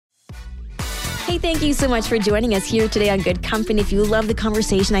Hey, thank you so much for joining us here today on Good Company. If you love the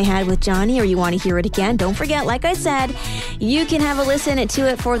conversation I had with Johnny or you want to hear it again, don't forget, like I said, you can have a listen to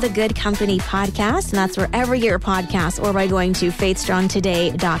it for the Good Company podcast, and that's wherever you get your podcasts or by going to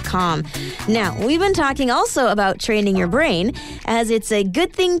faithstrongtoday.com. Now, we've been talking also about training your brain, as it's a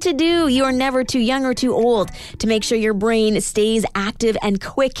good thing to do. You are never too young or too old to make sure your brain stays active and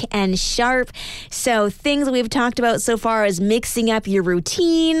quick and sharp. So things we've talked about so far is mixing up your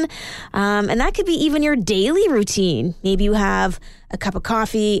routine, and that could be even your daily routine. Maybe you have a cup of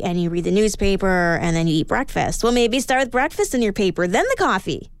coffee and you read the newspaper and then you eat breakfast. Well, maybe start with breakfast in your paper, then the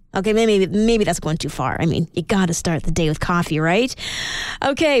coffee. Okay, maybe that's going too far. I mean, you got to start the day with coffee, right?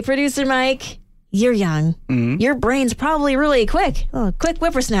 Okay, producer Mike, you're young. Mm-hmm. Your brain's probably really quick. Oh, quick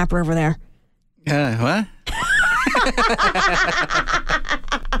whippersnapper over there. What?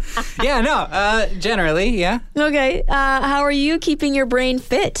 Generally, yeah. Okay, how are you keeping your brain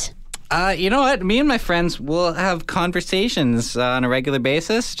fit? You know what? Me and my friends will have conversations on a regular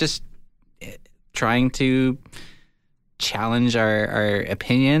basis, just trying to challenge our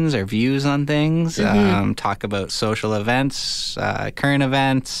opinions, our views on things, talk about social events, current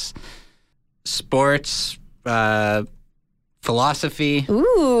events, sports, philosophy,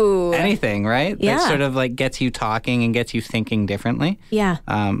 anything, right? Yeah. That sort of like gets you talking and gets you thinking differently. Yeah.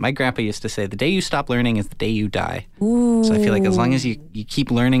 My grandpa used to say, the day you stop learning is the day you die. Ooh. So I feel like as long as you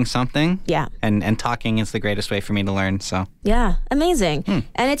keep learning something, yeah, and talking is the greatest way for me to learn. So yeah, amazing.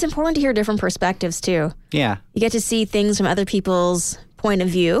 And it's important to hear different perspectives too. Yeah. You get to see things from other people's point of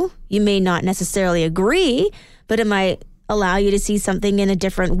view. You may not necessarily agree, but it might allow you to see something in a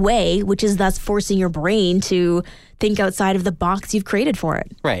different way, which is thus forcing your brain to think outside of the box you've created for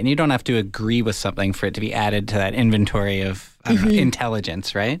it. Right, and you don't have to agree with something for it to be added to that inventory of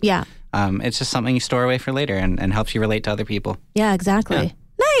intelligence, right? Yeah. It's just something you store away for later and helps you relate to other people. Yeah, exactly. Yeah.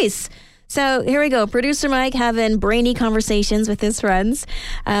 Nice. So here we go. Producer Mike having brainy conversations with his friends.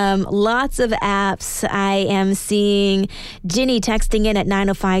 Lots of apps. I am seeing Ginny texting in at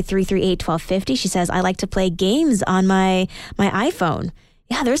 905-338-1250. She says, I like to play games on my iPhone.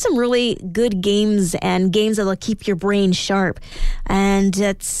 Yeah, there's some really good games and games that'll keep your brain sharp. And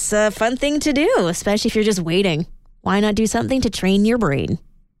it's a fun thing to do, especially if you're just waiting. Why not do something to train your brain?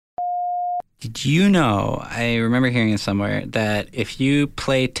 Did you know, I remember hearing it somewhere, that if you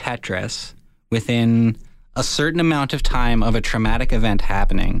play Tetris within a certain amount of time of a traumatic event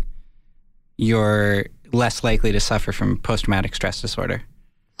happening, you're less likely to suffer from post-traumatic stress disorder?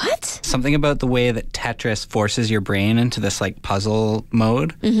 What? Something about the way that Tetris forces your brain into this like puzzle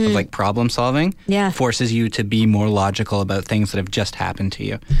mode of like problem solving forces you to be more logical about things that have just happened to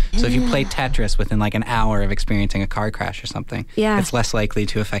you. So if you play Tetris within like an hour of experiencing a car crash or something, it's less likely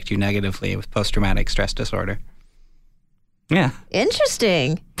to affect you negatively with post-traumatic stress disorder. Yeah.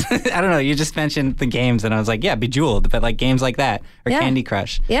 Interesting. I don't know. You just mentioned the games and I was like, yeah, Bejeweled. But like games like that or Candy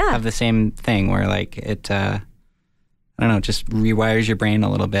Crush have the same thing where like it... I don't know, just rewires your brain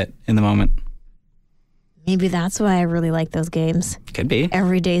a little bit in the moment. Maybe that's why I really like those games. Could be.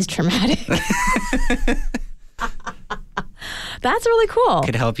 Every day's traumatic. That's really cool.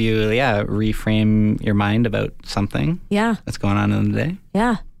 Could help you, reframe your mind about something. Yeah. That's going on in the day.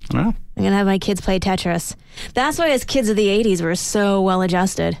 Yeah. I don't know. I'm going to have my kids play Tetris. That's why us kids of the 80s were so well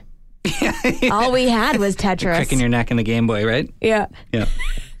adjusted. All we had was Tetris. Cricking your neck in the Game Boy, right? Yeah. Yeah.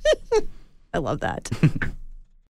 I love that.